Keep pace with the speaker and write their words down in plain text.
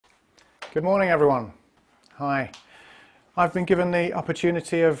Good morning, everyone. Hi. I've been given the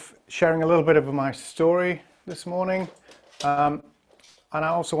opportunity of sharing a little bit of my story this morning. And I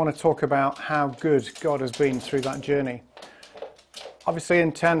also want to talk about how good God has been through that journey. Obviously,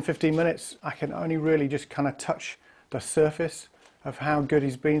 in 10, 15 minutes, I can only really just kind of touch the surface of how good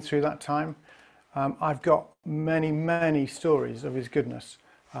He's been through that time. I've got many, many stories of His goodness,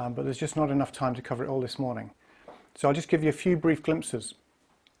 but there's just not enough time to cover it all this morning. So I'll just give you a few brief glimpses.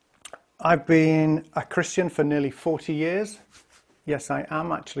 I've been a Christian for nearly 40 years. Yes, I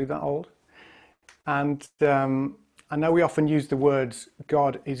am actually that old. And I know we often use the words,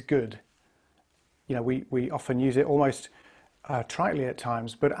 God is good. You know, we often use it almost tritely at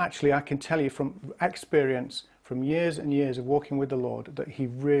times, but actually I can tell you from experience, from years and years of walking with the Lord, that He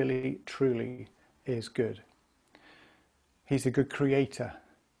really, truly is good. He's a good creator.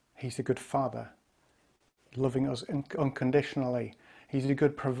 He's a good father, loving us unconditionally. He's a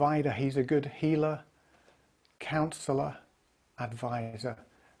good provider, He's a good healer, counselor, advisor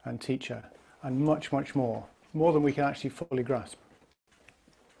and teacher, and much, much more than we can actually fully grasp.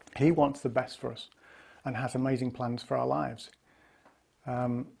 He wants the best for us and has amazing plans for our lives.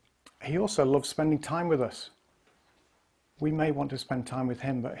 He also loves spending time with us. We may want to spend time with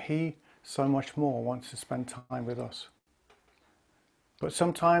Him, but He so much more wants to spend time with us. But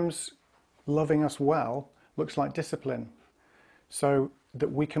sometimes loving us well looks like discipline, so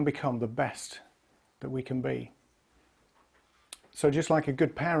that we can become the best that we can be. So just like a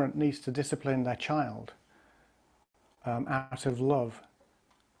good parent needs to discipline their child out of love,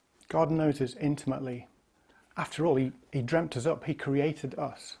 God knows us intimately. After all, He dreamt us up, He created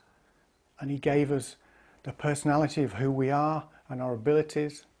us, and He gave us the personality of who we are and our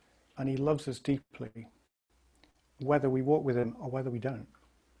abilities, and He loves us deeply, whether we walk with Him or whether we don't.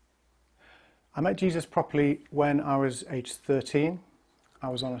 I met Jesus properly when I was age 13. I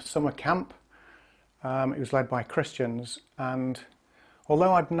was on a summer camp. It was led by Christians, and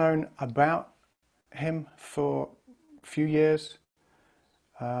although I'd known about Him for a few years,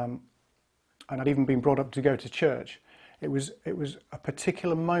 and I'd even been brought up to go to church, it was a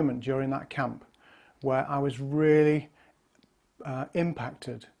particular moment during that camp where I was really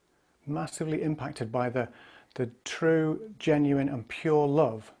massively impacted by the true, genuine and pure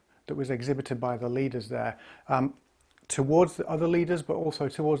love that was exhibited by the leaders there, towards the other leaders, but also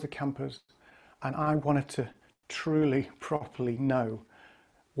towards the campers. And I wanted to truly, properly know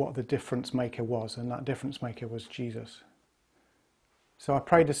what the difference maker was, and that difference maker was Jesus. So I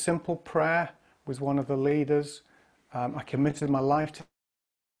prayed a simple prayer with one of the leaders. I committed my life to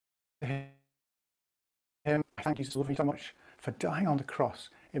Him. I thank Jesus, love me so much for dying on the cross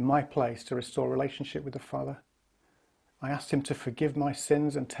in my place to restore a relationship with the Father. I asked Him to forgive my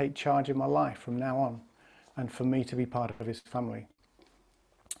sins and take charge of my life from now on, and for me to be part of His family.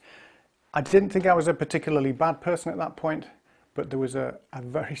 I didn't think I was a particularly bad person at that point, but there was a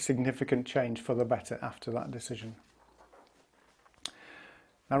very significant change for the better after that decision.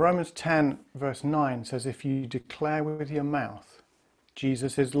 Now Romans 10 verse 9 says, if you declare with your mouth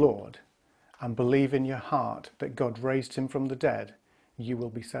Jesus is Lord and believe in your heart that God raised Him from the dead, you will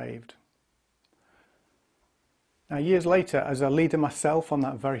be saved. Now, years later, as a leader myself on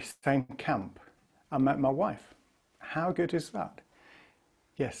that very same camp, I met my wife. How good is that?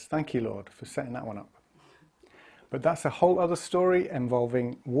 Yes, thank you, Lord, for setting that one up. But that's a whole other story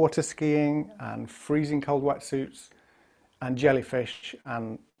involving water skiing and freezing cold wetsuits and jellyfish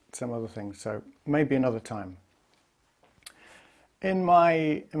and some other things. So maybe another time. In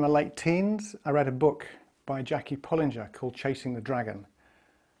my late teens, I read a book by Jackie Pullinger called Chasing the Dragon.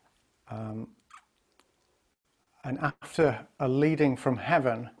 And after a leading from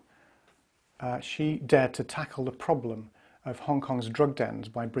heaven, she dared to tackle the problem of Hong Kong's drug dens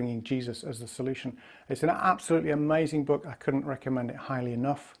by bringing Jesus as the solution. It's an absolutely amazing book. I couldn't recommend it highly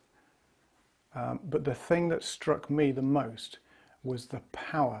enough. But the thing that struck me the most was the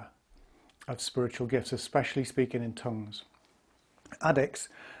power of spiritual gifts, especially speaking in tongues. Addicts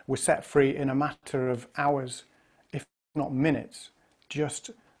were set free in a matter of hours, if not minutes,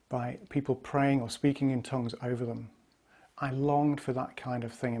 just by people praying or speaking in tongues over them. I longed for that kind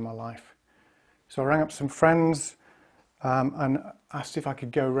of thing in my life. So I rang up some friends and asked if I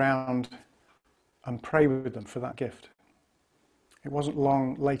could go around and pray with them for that gift. It wasn't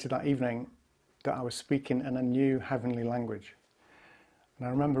long later that evening that I was speaking in a new heavenly language. And I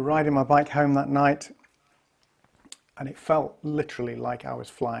remember riding my bike home that night, and it felt literally like I was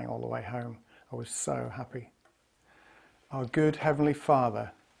flying all the way home. I was so happy. Our good Heavenly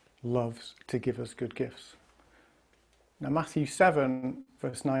Father loves to give us good gifts. Now Matthew 7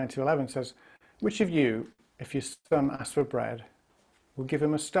 verse 9 to 11 says, which of you, if your son asks for bread, will give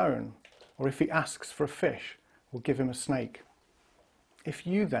him a stone? Or if he asks for a fish, we'll give him a snake. If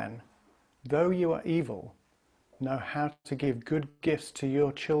you then, though you are evil, know how to give good gifts to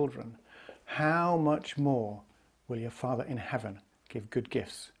your children, how much more will your Father in heaven give good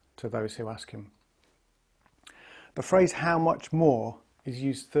gifts to those who ask him? The phrase how much more is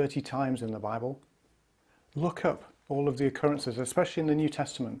used 30 times in the Bible. Look up all of the occurrences, especially in the New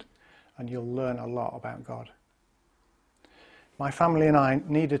Testament, and you'll learn a lot about God. My family and I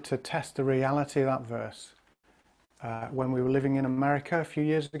needed to test the reality of that verse when we were living in America a few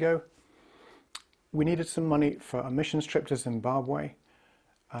years ago. We needed some money for a missions trip to Zimbabwe,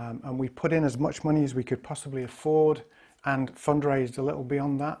 and we put in as much money as we could possibly afford and fundraised a little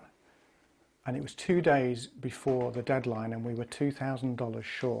beyond that. And it was 2 days before the deadline and we were $2,000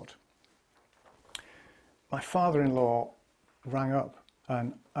 short. My father-in-law rang up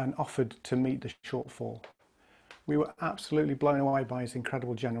and offered to meet the shortfall. We were absolutely blown away by his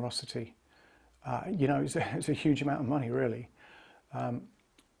incredible generosity. It's a huge amount of money, really.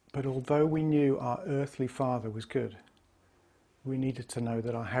 But although we knew our earthly Father was good, we needed to know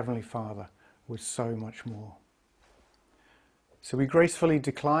that our Heavenly Father was so much more. So we gracefully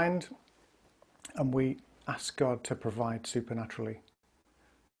declined, and we asked God to provide supernaturally.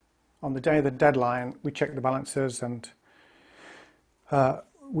 On the day of the deadline, we checked the balances, and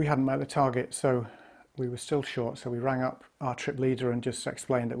we hadn't met the target, so we were still short. So we rang up our trip leader and just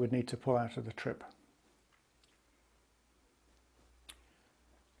explained that we'd need to pull out of the trip.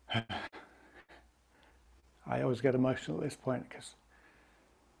 I always get emotional at this point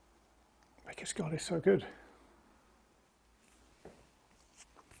because God is so good.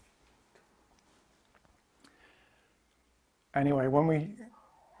 Anyway, when we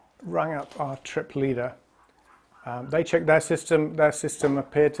rang up our trip leader, they checked their system. Their system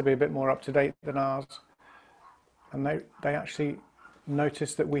appeared to be a bit more up to date than ours. And they actually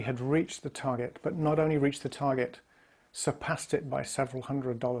noticed that we had reached the target, but not only reached the target, surpassed it by several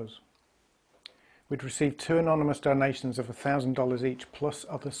 $100s. We'd received 2 anonymous donations of $1,000 each, plus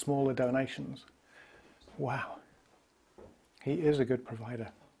other smaller donations. Wow. He is a good provider.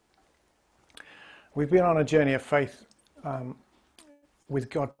 We've been on a journey of faith with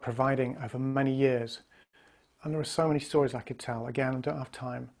God providing over many years. And there are so many stories I could tell. Again, I don't have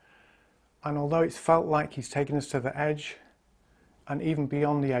time. And although it's felt like he's taken us to the edge, and even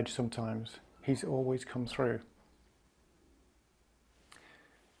beyond the edge sometimes, he's always come through.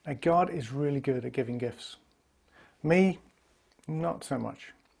 Now, God is really good at giving gifts. Me, not so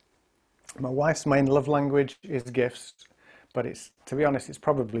much. My wife's main love language is gifts, but to be honest, it's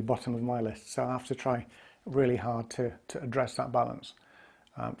probably bottom of my list. So I have to try really hard to address that balance.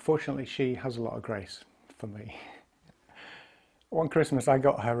 Fortunately, she has a lot of grace for me. One Christmas, I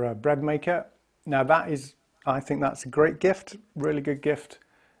got her a bread maker. Now I think that's a great gift, really good gift.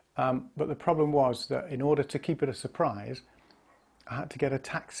 But the problem was that in order to keep it a surprise, I had to get a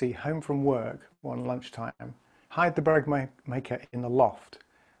taxi home from work one lunchtime, hide the bread maker in the loft,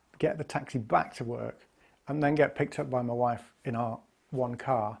 get the taxi back to work, and then get picked up by my wife in our one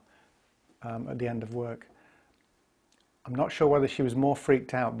car at the end of work. I'm not sure whether she was more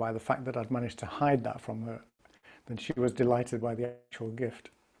freaked out by the fact that I'd managed to hide that from her than she was delighted by the actual gift.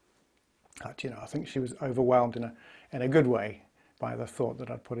 Actually, I think she was overwhelmed in a good way by the thought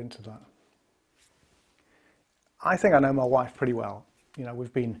that I'd put into that. I think I know my wife pretty well.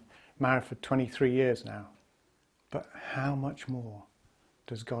 We've been married for 23 years now. But how much more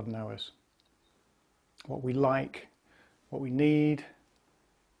does God know us? What we like, what we need.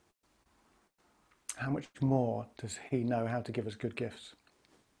 How much more does he know how to give us good gifts?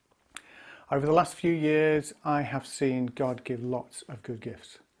 Over the last few years, I have seen God give lots of good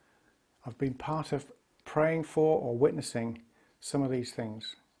gifts. I've been part of praying for or witnessing some of these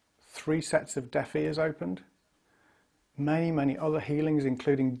things. 3 sets of deaf ears opened. Many, many other healings,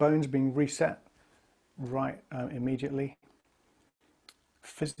 including bones being reset right immediately.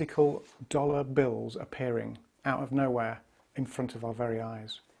 Physical dollar bills appearing out of nowhere in front of our very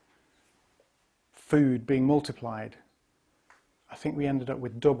eyes. Food being multiplied. I think we ended up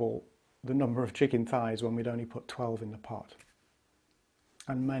with double the number of chicken thighs when we'd only put 12 in the pot.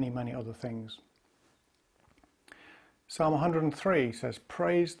 And many, many other things. Psalm 103 says,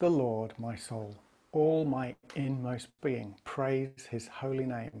 "Praise the Lord, my soul. All my inmost being, praise his holy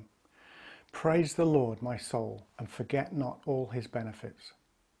name. Praise the Lord, my soul, and forget not all his benefits,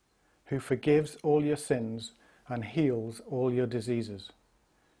 who forgives all your sins and heals all your diseases,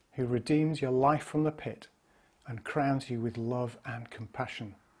 who redeems your life from the pit and crowns you with love and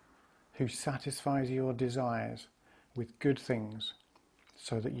compassion, who satisfies your desires with good things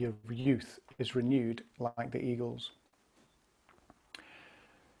so that your youth is renewed like the eagles."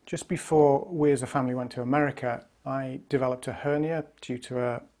 Just before we as a family went to America, I developed a hernia due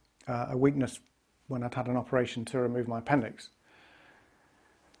to a weakness when I'd had an operation to remove my appendix.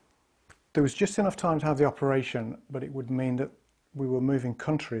 There was just enough time to have the operation, but it would mean that we were moving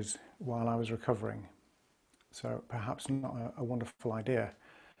countries while I was recovering. So perhaps not a wonderful idea.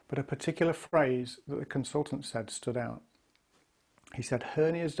 But a particular phrase that the consultant said stood out. He said,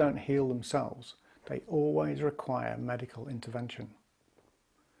 hernias don't heal themselves. They always require medical intervention.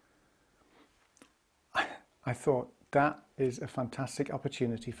 I thought, that is a fantastic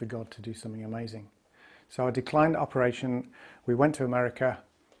opportunity for God to do something amazing. So I declined the operation. We went to America.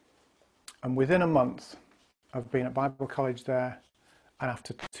 And within a month of being at Bible college there, and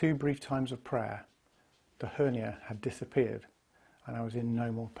after 2 brief times of prayer, the hernia had disappeared and I was in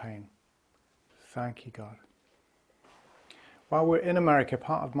no more pain. Thank you, God. While we're in America,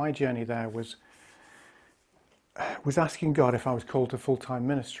 part of my journey there was asking God if I was called to full-time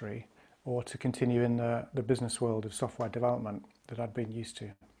ministry or to continue in the business world of software development that I'd been used to.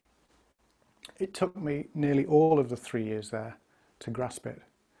 It took me nearly all of the 3 years there to grasp it,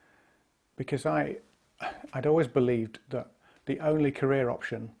 because I'd always believed that the only career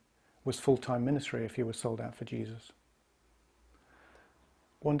option was full-time ministry if you were sold out for Jesus.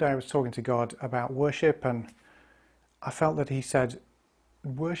 One day I was talking to God about worship, and I felt that he said,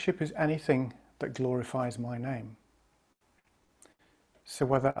 worship is anything that glorifies my name. So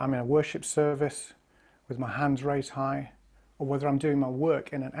whether I'm in a worship service with my hands raised high, or whether I'm doing my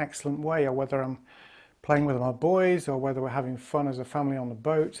work in an excellent way, or whether I'm playing with my boys, or whether we're having fun as a family on the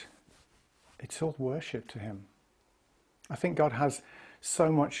boat, it's all worship to him. I think God has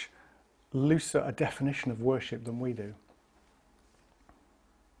so much looser a definition of worship than we do.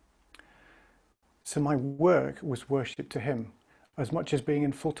 So my work was worship to him, as much as being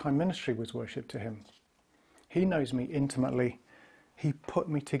in full-time ministry was worship to him. He knows me intimately. He put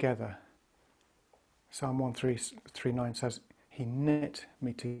me together. Psalm 139 says, he knit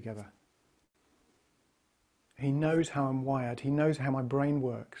me together. He knows how I'm wired. He knows how my brain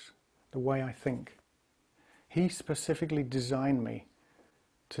works, the way I think. He specifically designed me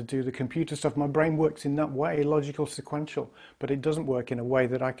to do the computer stuff. My brain works in that way, logical, sequential, but it doesn't work in a way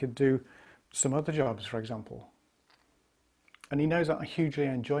that I could do some other jobs, for example. And he knows that I hugely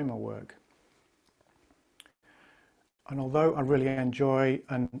enjoy my work. And although I really enjoy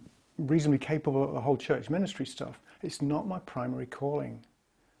and reasonably capable of the whole church ministry stuff, it's not my primary calling.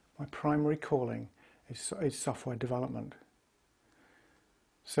 My primary calling is software development.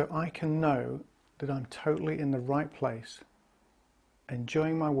 So I can know that I'm totally in the right place,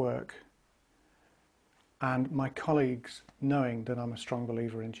 enjoying my work, and my colleagues knowing that I'm a strong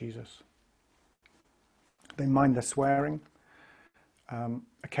believer in Jesus. They mind the swearing.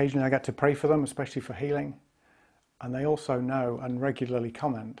 Occasionally I get to pray for them, especially for healing. And they also know and regularly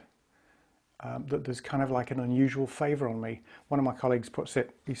comment that there's kind of like an unusual favour on me. One of my colleagues puts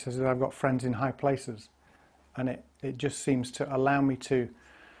it, he says that I've got friends in high places. And it just seems to allow me to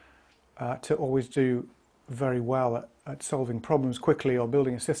always do very well at solving problems quickly, or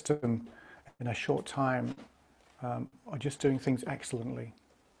building a system in a short time, or just doing things excellently.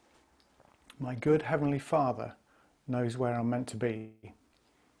 My good Heavenly Father knows where I'm meant to be,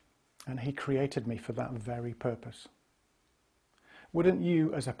 and he created me for that very purpose. Wouldn't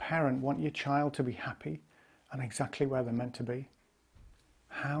you, as a parent, want your child to be happy and exactly where they're meant to be?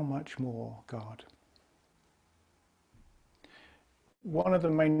 How much more God? One of the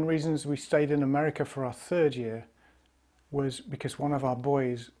main reasons we stayed in America for our 3rd year was because one of our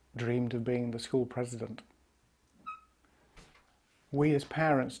boys dreamed of being the school president. We as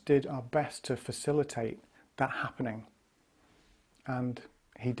parents did our best to facilitate that happening, and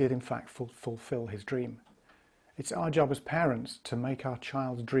he did in fact fulfill his dream. It's our job as parents to make our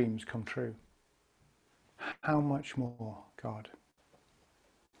child's dreams come true. How much more God?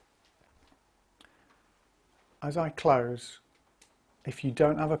 As I close, if you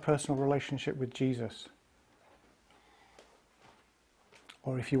don't have a personal relationship with Jesus,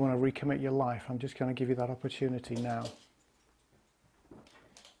 or if you want to recommit your life, I'm just going to give you that opportunity now.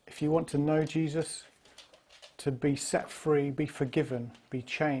 If you want to know Jesus, to be set free, be forgiven, be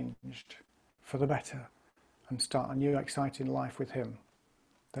changed for the better, and start a new exciting life with him,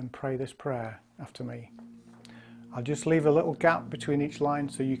 then pray this prayer after me. I'll just leave a little gap between each line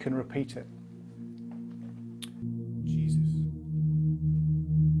so you can repeat it. Jesus,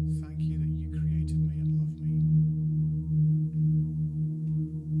 thank you that you created me and love me.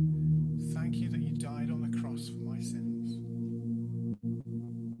 Thank you that you died on the cross for my sins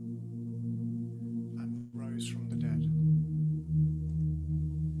and rose from the dead.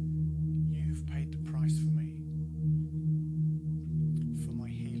 You've paid the price for me, for my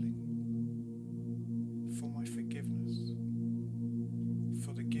healing.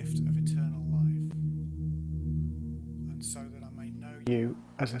 you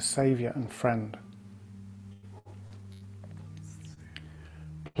as a saviour and friend.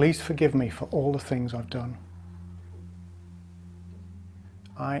 Please forgive me for all the things I've done.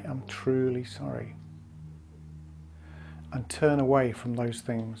 I am truly sorry. And turn away from those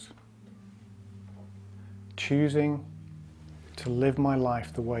things, choosing to live my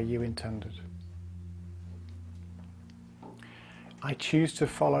life the way you intended. I choose to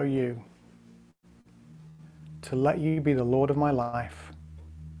follow you, to let you be the Lord of my life,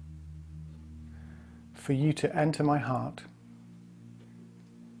 for you to enter my heart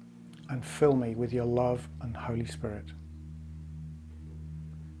and fill me with your love and Holy Spirit.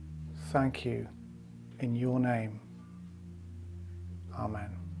 Thank you, in your name.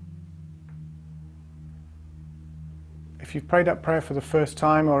 Amen. If you've prayed that prayer for the first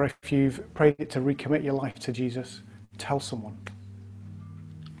time, or if you've prayed it to recommit your life to Jesus, tell someone.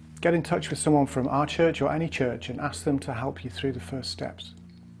 Get in touch with someone from our church or any church and ask them to help you through the first steps.